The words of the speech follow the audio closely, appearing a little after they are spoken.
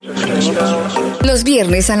Los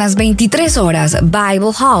viernes a las 23 horas,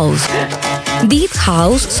 Bible House. Deep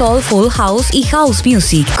House, Soulful House y House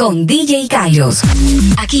Music con DJ Kairos.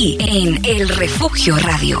 Aquí en El Refugio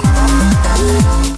Radio.